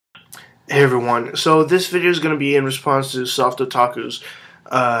Hey everyone, so this video is going to be in response to Soft Otaku's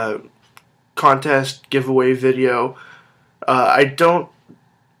contest giveaway video. I don't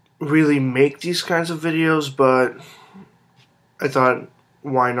really make these kinds of videos, but I thought,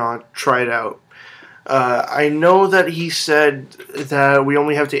 why not try it out? I know that he said that we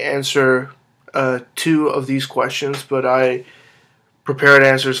only have to answer 2 of these questions, but I prepared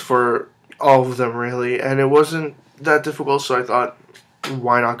answers for all of them really, and it wasn't that difficult, so I thought,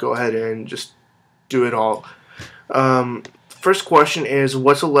 why not go ahead and just do it all. First question is,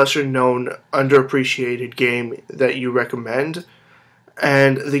 what's a lesser known, underappreciated game that you recommend?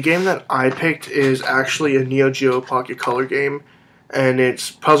 And the game that I picked is actually a Neo Geo Pocket Color game, and it's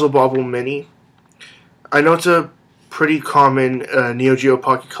Puzzle Bobble Mini. I know it's a pretty common Neo Geo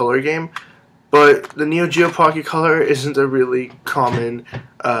Pocket Color game, but the Neo Geo Pocket Color isn't a really common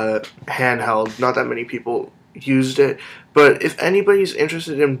handheld. Not that many people used it, but if anybody's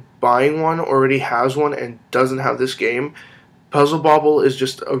interested in buying one, already has one, and doesn't have this game, Puzzle Bobble is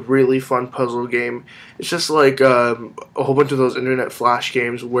just a really fun puzzle game. It's just like a whole bunch of those internet flash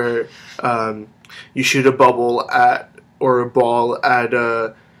games where you shoot a bubble at, or a ball at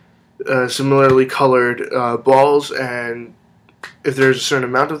similarly colored balls, and if there's a certain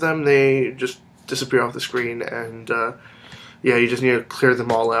amount of them, they just disappear off the screen, and yeah, you just need to clear them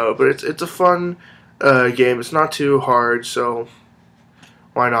all out. But it's a fun game. It's not too hard, so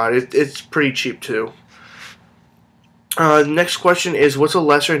why not? It's pretty cheap too. The next question is, what's a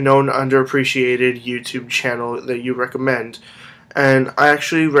lesser known, underappreciated YouTube channel that you recommend? And I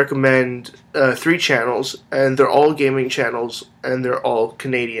actually recommend 3 channels, and they're all gaming channels, and they're all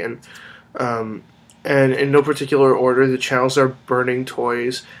Canadian. And in no particular order, the channels are Burning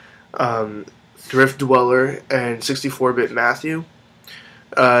Toys, Thrift Dweller, and 64-Bit Matthew.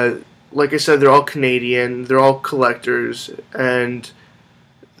 Like I said, they're all Canadian, they're all collectors, and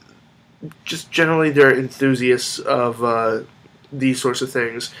just generally they're enthusiasts of these sorts of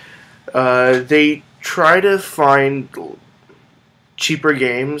things. They try to find cheaper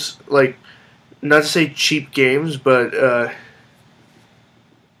games, like, not to say cheap games, but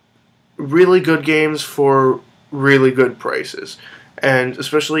really good games for really good prices. And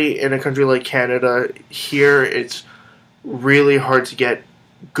especially in a country like Canada, here it's really hard to get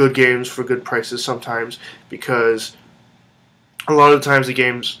good games for good prices sometimes, because a lot of times the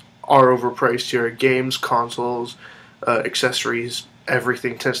games are overpriced here. Games, consoles, accessories,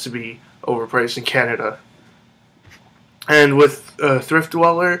 everything tends to be overpriced in Canada. And with Thrift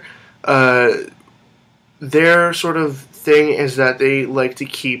Dweller, their sort of thing is that they like to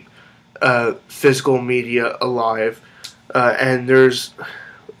keep physical media alive. And there's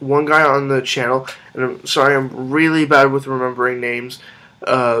one guy on the channel, and I'm sorry, I'm really bad with remembering names,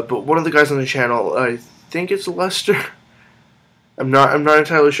 but one of the guys on the channel, I think it's Lester. I'm not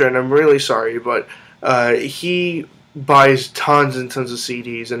entirely sure, and I'm really sorry, but he buys tons and tons of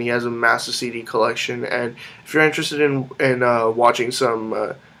CDs, and he has a massive CD collection. And if you're interested in watching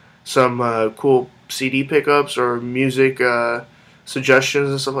some cool CD pickups or music suggestions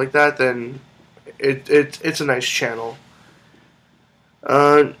and stuff like that, then it's a nice channel.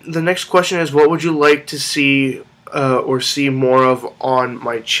 The next question is, what would you like to see or see more of on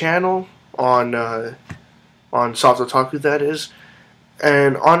my channel, on Soft Otaku, that is.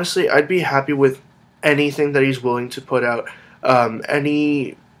 And honestly, I'd be happy with anything that he's willing to put out.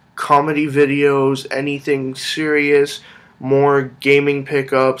 Any comedy videos, anything serious, more gaming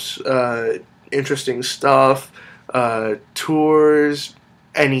pickups, interesting stuff, tours,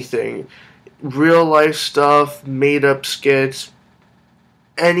 anything. Real life stuff, made up skits,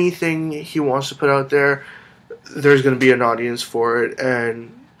 anything he wants to put out there, there's going to be an audience for it,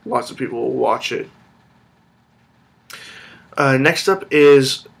 and lots of people will watch it. Next up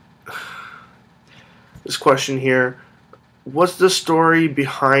is this question here. What's the story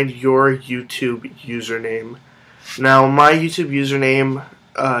behind your YouTube username? Now, my YouTube username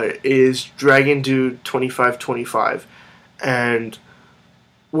is Dragondude2525, and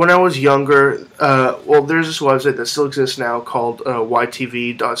when I was younger, well, there's this website that still exists now called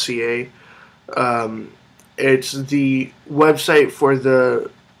ytv.ca. It's the website for the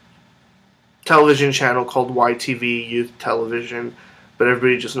television channel called YTV Youth Television, but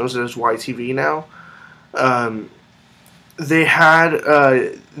everybody just knows it as YTV now. They had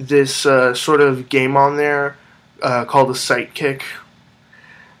this sort of game on there called a Sidekick,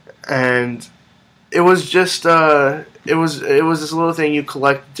 and it was just it was this little thing. You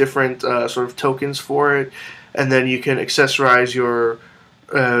collect different sort of tokens for it, and then you can accessorize your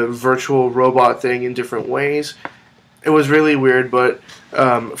virtual robot thing in different ways. It was really weird, but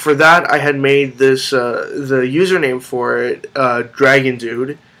for that I had made this the username for it,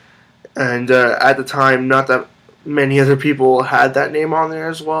 Dragondude, And at the time, not that many other people had that name on there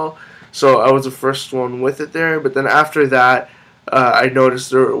as well. So I was the first one with it there. But then after that, I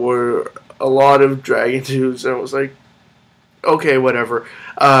noticed there were a lot of Dragon Dudes, and I was like, okay, whatever.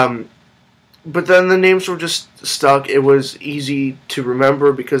 But then the names were just stuck. It was easy to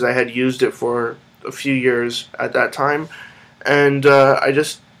remember because I had used it for a few years at that time, and I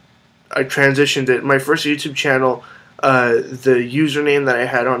transitioned it. My first YouTube channel, the username that I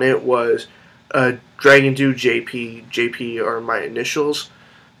had on it was Dragondude2525. JP are my initials,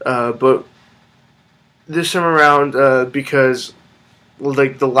 but this time around, because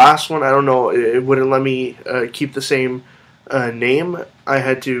like the last one, I don't know, it wouldn't let me keep the same name. I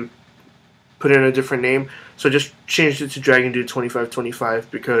had to put in a different name, so I just changed it to Dragondude2525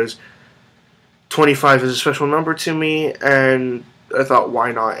 because 25 is a special number to me, and I thought,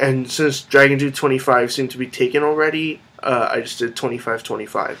 why not? And since Dragondude25 seemed to be taken already, I just did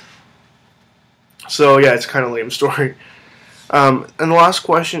 2525. So yeah, it's kind of a lame story. And the last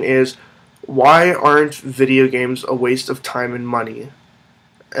question is, why aren't video games a waste of time and money?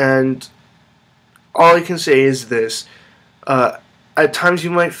 And all I can say is this. At times you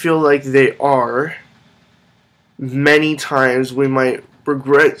might feel like they are. Many times we might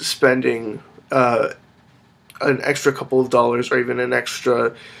regret spending an extra couple of dollars or even an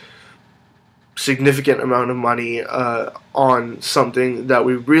extra significant amount of money on something that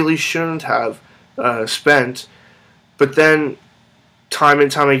we really shouldn't have spent. But then, time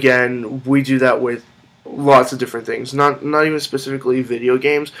and time again, we do that with lots of different things. Not even specifically video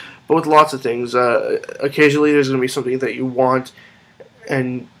games, but with lots of things. Occasionally there's going to be something that you want,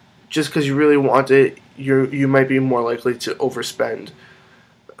 and just because you really want it, you might be more likely to overspend.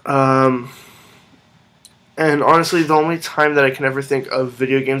 And honestly, the only time that I can ever think of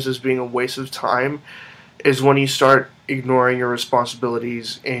video games as being a waste of time is when you start ignoring your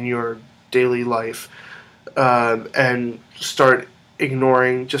responsibilities in your daily life, and start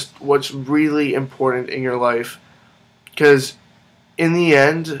ignoring just what's really important in your life. Because in the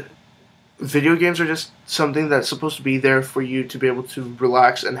end, video games are just something that's supposed to be there for you to be able to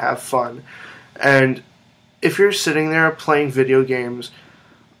relax and have fun. And if you're sitting there playing video games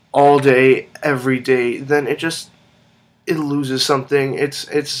all day, every day, then it loses something.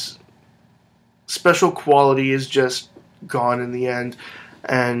 Its special quality is just gone in the end.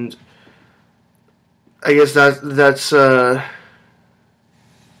 And I guess that's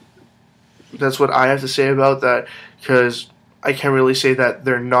what I have to say about that, because I can't really say that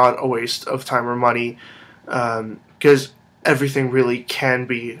they're not a waste of time or money, because everything really can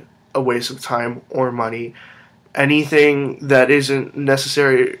be a waste of time or money. Anything that isn't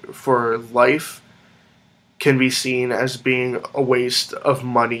necessary for life can be seen as being a waste of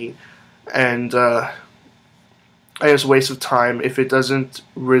money, and I guess waste of time if it doesn't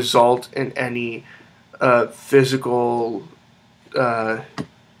result in any physical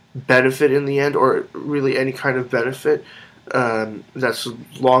benefit in the end, or really any kind of benefit that's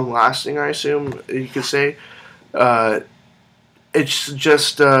long lasting, I assume you could say. It's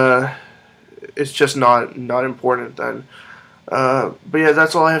just not important then. But yeah,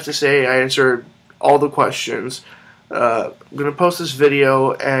 that's all I have to say. I answered all the questions. I'm gonna post this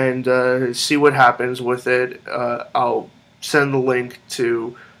video and see what happens with it. I'll send the link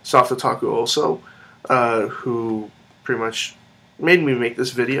to Soft Otaku also, who pretty much made me make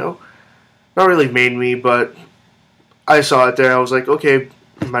this video. Not really made me, but I saw it there. I was like, okay,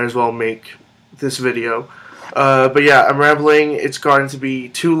 might as well make this video. But yeah, I'm rambling. It's gotten to be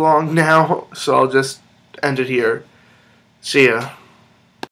too long now, so I'll just end it here. See ya.